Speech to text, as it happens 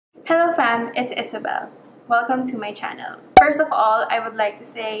Hello fam, it's Isabelle. Welcome to my channel. First of all, I would like to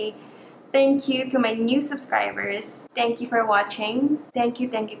say thank you to my new subscribers. Thank you for watching. Thank you.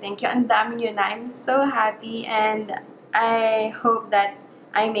 Ang dami nyo na. I'm so happy and I hope that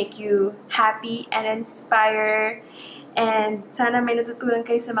I make you happy and inspire. And sana may natutunan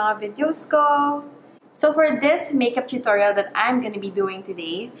kayo sa mga videos ko. So for this makeup tutorial that I'm gonna be doing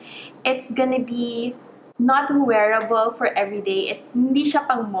today, it's gonna be not wearable for everyday. Hindi siya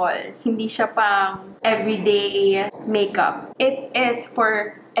pang mall. Hindi siya pang everyday makeup. It is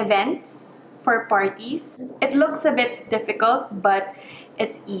for events, for parties. It looks a bit difficult, but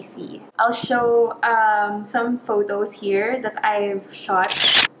it's easy. I'll show some photos here that I've shot.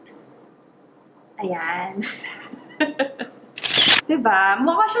 Ayan. Diba?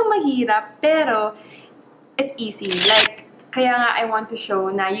 Mukha siyang mahirap, pero it's easy. Like, kaya nga I want to show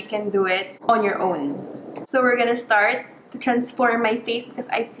na you can do it on your own. So we're gonna start to transform my face because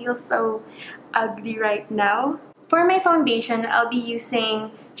I feel so ugly right now. For my foundation, I'll be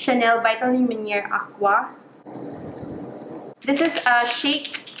using Chanel Vital Luminaire Aqua. This is a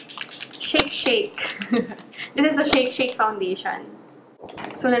Shake. This is a Shake foundation.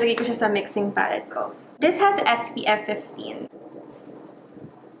 So nalagay ko siya sa mixing palette ko. This has SPF 15.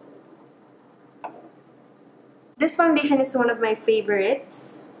 This foundation is one of my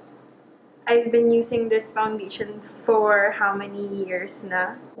favorites. I've been using this foundation for how many years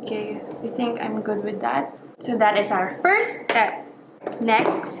na? Okay, I think I'm good with that. So that is our first step.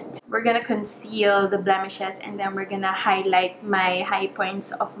 Next, we're gonna conceal the blemishes and then we're gonna highlight my high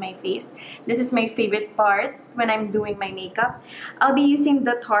points of my face. This is my favorite part when I'm doing my makeup. I'll be using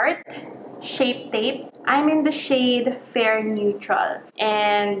the Tarte Shape Tape. I'm in the shade Fair Neutral.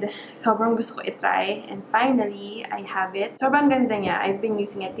 And sobrang gusto ko itry. And finally, I have it. Sobrang ganda niya. I've been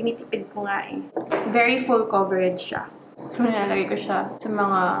using it. Tinitipid ko nga eh. Very full coverage siya. So, nilalagay ko siya sa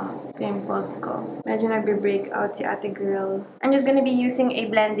mga pimples ko. Medyo nagbe-break out si ate girl. I'm just gonna be using a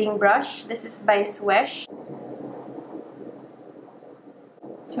blending brush. This is by Swesh.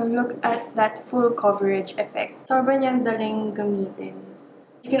 So, look at that full coverage effect. Sobrang niyang daling gamitin.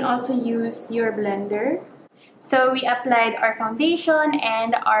 You can also use your blender. So we applied our foundation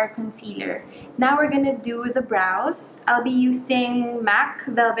and our concealer. Now we're gonna do the brows. I'll be using MAC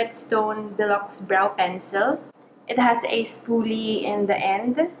Velvet Stone Deluxe Brow Pencil. It has a spoolie in the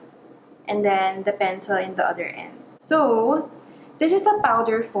end and then the pencil in the other end. So this is a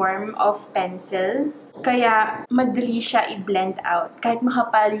powder form of pencil. Kaya madali siya i-blend out. Kahit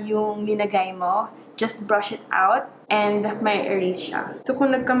makapal yung linagay mo, just brush it out and may erase siya. So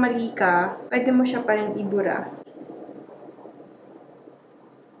kung nagkamali ka, pwede mo siya pa rin ibura.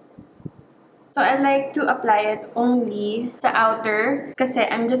 So I like to apply it only sa outer kasi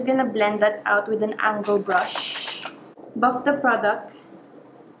I'm just gonna blend that out with an angle brush. Buff the product,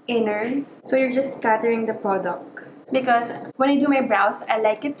 inner. So you're just scattering the product. Because when I do my brows, I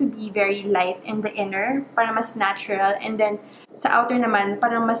like it to be very light in the inner para mas natural. And then sa outer naman,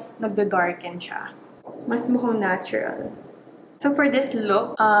 parang mas nagdo-darken siya. Mas mukhang natural. So for this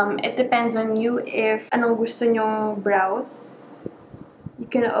look, it depends on you if anong gusto nyong brows.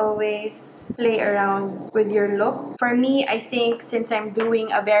 You can always play around with your look. For me, I think since I'm doing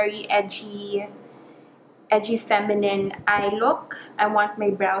a very edgy feminine eye look, I want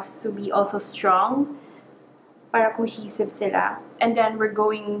my brows to be also strong para cohesive sila. And then we're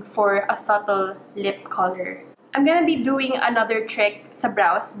going for a subtle lip color. I'm gonna be doing another trick sa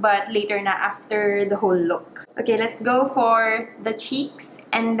brows, but later na after the whole look. Okay, let's go for the cheeks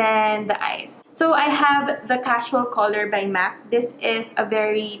and then the eyes. So I have the Casual color by MAC. This is a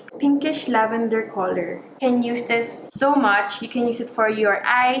very pinkish lavender color. You can use this so much. You can use it for your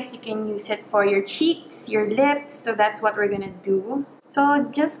eyes, you can use it for your cheeks, your lips. So that's what we're gonna do. So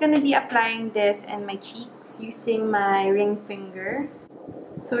I'm just gonna be applying this in my cheeks using my ring finger.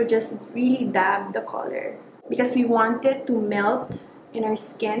 So just really dab the color. Because we want it to melt in our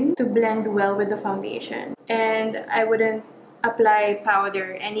skin to blend well with the foundation. And I wouldn't apply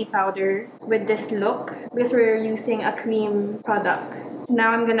any powder with this look because we're using a cream product. So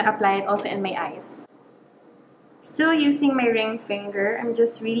now I'm gonna apply it also in my eyes. Still using my ring finger, I'm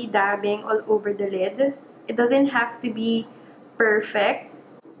just really dabbing all over the lid. It doesn't have to be perfect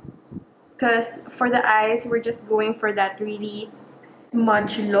because for the eyes, we're just going for that really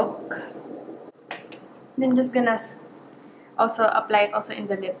smudge look. Then just gonna also apply it also in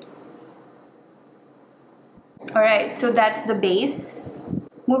the lips. Alright, so that's the base.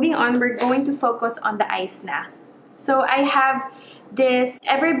 Moving on, we're going to focus on the eyes na. So I have this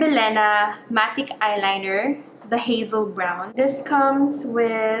Ever Bilena Matic Eyeliner, the hazel brown. This comes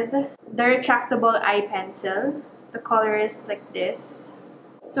with the retractable eye pencil. The color is like this.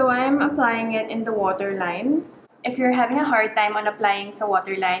 So I'm applying it in the waterline. If you're having a hard time on applying sa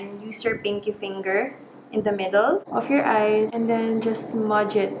waterline, use your pinky finger in the middle of your eyes and then just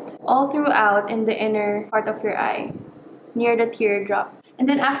smudge it all throughout in the inner part of your eye, near the teardrop. And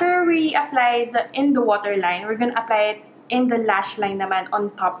then after we apply in the waterline, we're gonna apply it in the lash line naman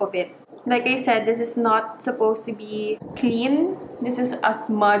on top of it. Like I said, this is not supposed to be clean. This is a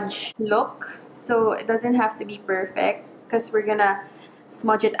smudge look, so it doesn't have to be perfect because we're gonna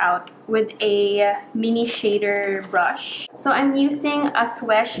smudge it out with a mini shader brush. So I'm using a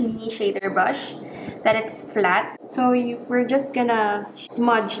Swesh mini shader brush that it's flat. So we're just gonna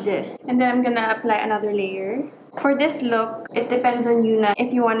smudge this. And then I'm gonna apply another layer. For this look, it depends on you na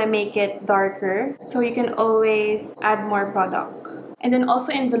if you want to make it darker. So you can always add more product. And then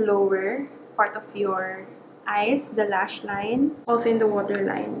also in the lower part of your eyes, the lash line, also in the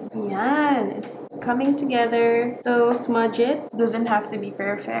waterline. Yan, it's coming together. So smudge it. Doesn't have to be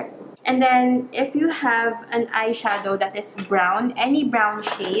perfect. And then if you have an eyeshadow that is brown, any brown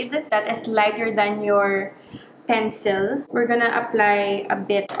shade that is lighter than your pencil, we're gonna apply a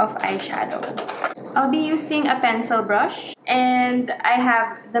bit of eyeshadow. I'll be using a pencil brush and I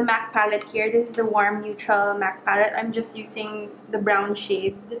have the MAC palette here. This is the Warm Neutral MAC palette. I'm just using the brown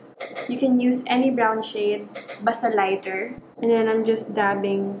shade. You can use any brown shade, basta lighter. And then I'm just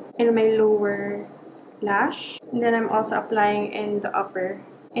dabbing in my lower lash. And then I'm also applying in the upper,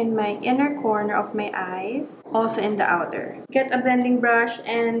 in my inner corner of my eyes, also in the outer. Get a blending brush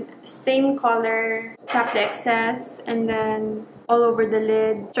and same color, tap the excess, and then all over the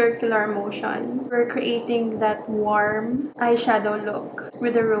lid, circular motion. We're creating that warm eyeshadow look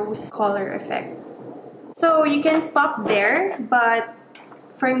with a rose color effect. So you can stop there, but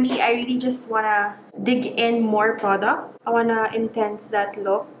for me, I really just wanna dig in more product. I wanna intense that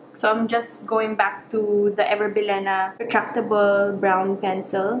look. So I'm just going back to the Everbilena retractable brown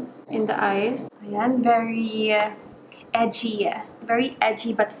pencil in the eyes. Ayan, very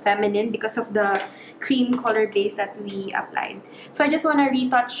edgy but feminine because of the cream color base that we applied. So I just want to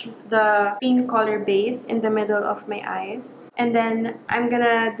retouch the cream color base in the middle of my eyes. And then I'm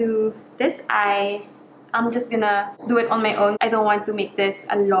gonna do this eye. I'm just gonna do it on my own. I don't want to make this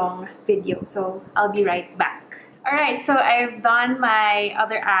a long video, so I'll be right back. Alright, so I've done my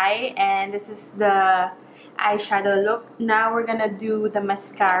other eye and this is the eyeshadow look. Now we're gonna do the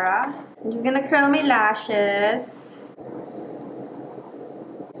mascara. I'm just gonna curl my lashes.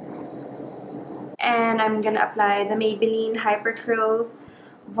 And I'm gonna apply the Maybelline Hyper Curl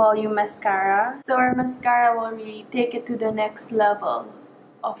Volume Mascara. So our mascara will really take it to the next level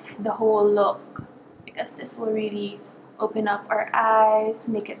of the whole look, because this will really open up our eyes,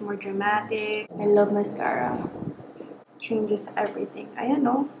 make it more dramatic. I love mascara. Changes everything. Ayan,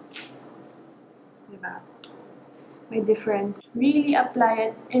 no? Diba? May difference. Really apply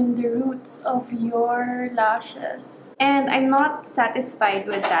it in the roots of your lashes. And I'm not satisfied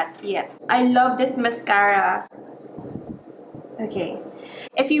with that yet. I love this mascara. Okay.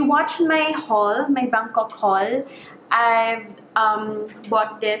 If you watched my haul, my Bangkok haul, I've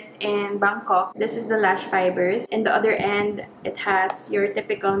bought this in Bangkok. This is the lash fibers. In the other end, it has your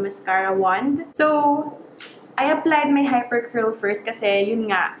typical mascara wand. So I applied my hyper curl first kasi yun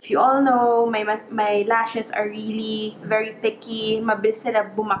nga, if you all know, my lashes are really very picky, mabilis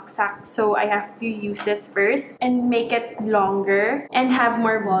sila bumaksak. So I have to use this first and make it longer and have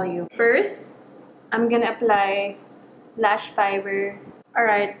more volume. First, I'm gonna apply lash fiber.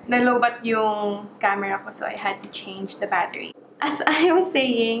 Alright, nalobat yung camera ko, so I had to change the battery. As I was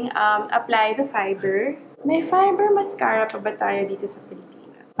saying, apply the fiber. May fiber mascara pa ba tayo dito sa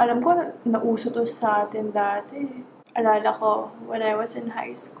Pilipinas? Alam ko, nauso to sa atin dati. Alala ko, when I was in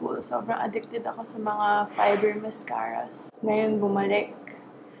high school, sobrang addicted ako sa mga fiber mascaras. Ngayon, bumalik.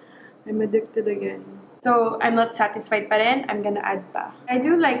 I'm addicted again. So, I'm not satisfied pa rin. I'm gonna add pa. I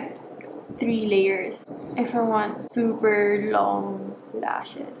do like 3 layers if I want super long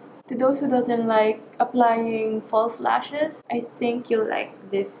lashes. To those who doesn't like applying false lashes, I think you'll like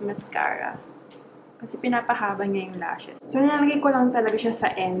this mascara. Kasi pinapahaba niya yung lashes. So, nilalagay ko lang talaga siya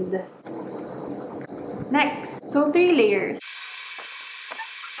sa end. Next! So, 3 layers.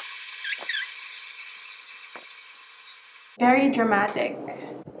 Very dramatic.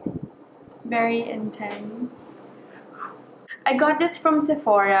 Very intense. I got this from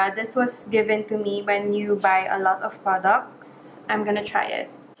Sephora. This was given to me when you buy a lot of products. I'm gonna try it.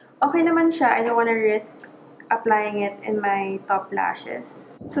 Okay naman siya. I don't wanna risk applying it in my top lashes.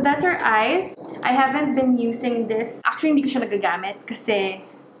 So that's our eyes. I haven't been using this. Actually, hindi ko siya nagagamit kasi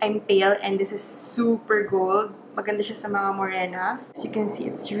I'm pale and this is super gold. Maganda siya sa mga morena. As you can see,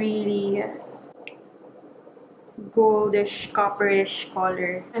 it's really goldish, copperish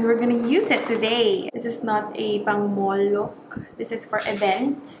color. And we're gonna use it today. This is not a pang mall look. This is for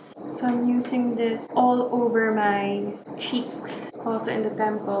events. So I'm using this all over my cheeks, also in the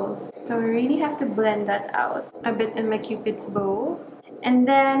temples. So I really have to blend that out a bit in my cupid's bow. And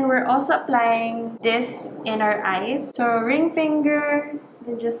then we're also applying this in our eyes. So ring finger,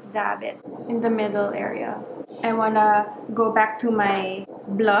 then just dab it in the middle area. I wanna go back to my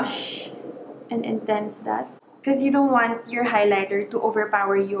blush and intense that, because you don't want your highlighter to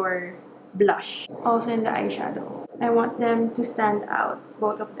overpower your blush. Also in the eyeshadow, I want them to stand out,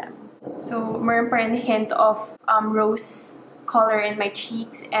 both of them. So meron pa rin hint of rose color in my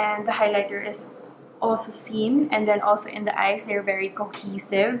cheeks, and the highlighter is also seen. And then also in the eyes, they're very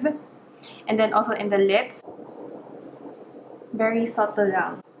cohesive. And then also in the lips, very subtle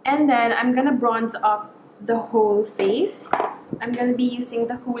lang. And then I'm gonna bronze up the whole face. I'm gonna be using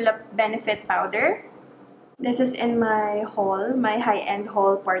the Hula Benefit powder. This is in my haul, my high-end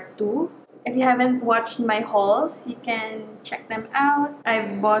haul part 2. If you haven't watched my hauls, you can check them out.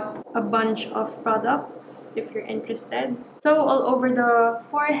 I've bought a bunch of products if you're interested. So all over the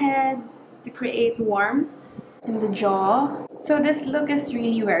forehead to create warmth in the jaw. So this look is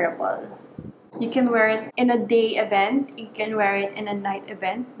really wearable. You can wear it in a day event, you can wear it in a night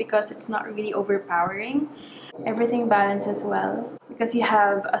event because it's not really overpowering. Everything balances well because you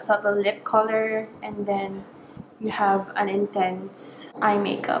have a subtle lip color and then you have an intense eye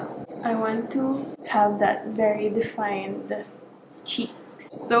makeup. I want to have that very defined cheeks.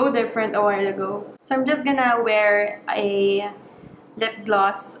 So different a while ago. So I'm just gonna wear a lip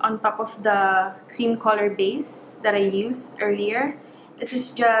gloss on top of the cream color base that I used earlier. This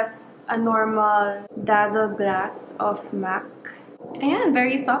is just a normal Dazzle Glass of MAC. Ayan,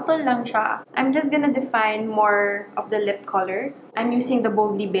 very subtle lang siya. I'm just gonna define more of the lip color. I'm using the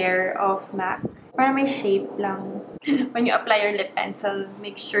Boldly Bare of MAC. Para may shape lang. When you apply your lip pencil,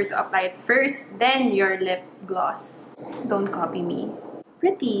 make sure to apply it first, then your lip gloss. Don't copy me.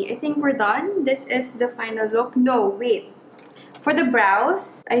 Pretty. I think we're done. This is the final look. No, wait. For the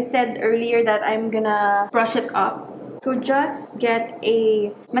brows, I said earlier that I'm gonna brush it up. So just get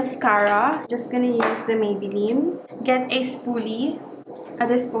a mascara. Just gonna use the Maybelline. Get a spoolie, a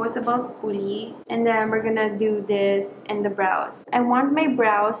disposable spoolie, and then we're gonna do this in the brows. I want my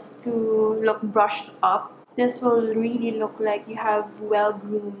brows to look brushed up. This will really look like you have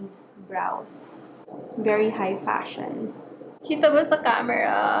well-groomed brows. Very high fashion. Kita ba sa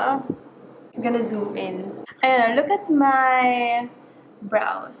camera? I'm gonna zoom in. Ayan, look at my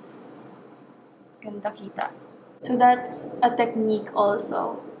brows. Ganda kita. So that's a technique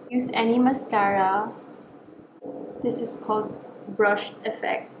also. Use any mascara. This is called brushed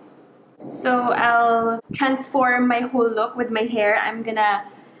effect. So I'll transform my whole look with my hair. I'm gonna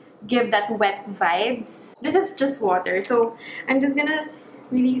give that wet vibes. This is just water. So I'm just gonna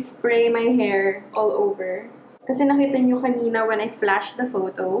really spray my hair all over. Kasi nakita nyo kanina when I flashed the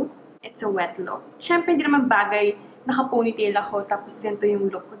photo, it's a wet look. Siyempre, hindi naman bagay naka-ponytail ako tapos ganito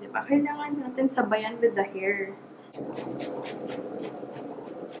yung look ko, diba? Kailangan natin sabayan with the hair.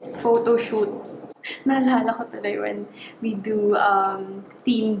 Photo shoot. Naalala ko tuloy when we do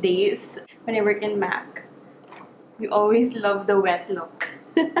theme days when I work in MAC. We always love the wet look.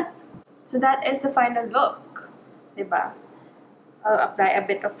 So that is the final look. Diba? I'll apply a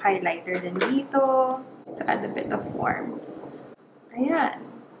bit of highlighter din dito to add a bit of warmth. Ayan.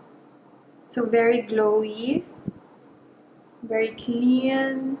 So very glowy. Very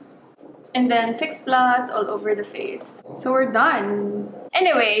clean. And then Fix Plus all over the face. So we're done.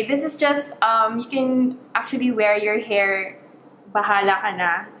 Anyway, this is just, you can actually wear your hair bahala ka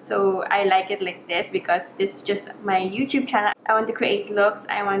na. So I like it like this because this is just my YouTube channel. I want to create looks.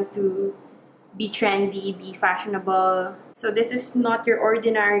 I want to be trendy, be fashionable. So this is not your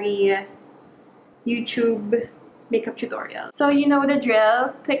ordinary YouTube makeup tutorial. So you know the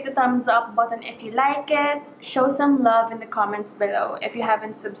drill. Click the thumbs up button if you like it. Show some love in the comments below. If you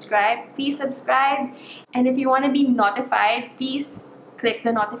haven't subscribed, please subscribe. And if you want to be notified, please click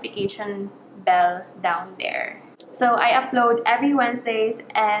the notification bell down there. So I upload every Wednesdays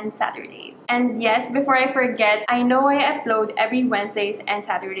and Saturdays. And yes, before I forget, I know I upload every Wednesdays and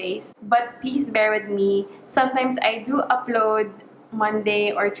Saturdays, but please bear with me. Sometimes I do upload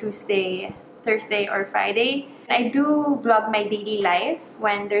Monday or Tuesday, Thursday or Friday. I do vlog my daily life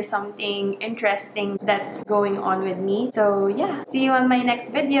when there's something interesting that's going on with me. So yeah, see you on my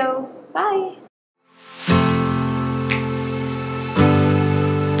next video. Bye!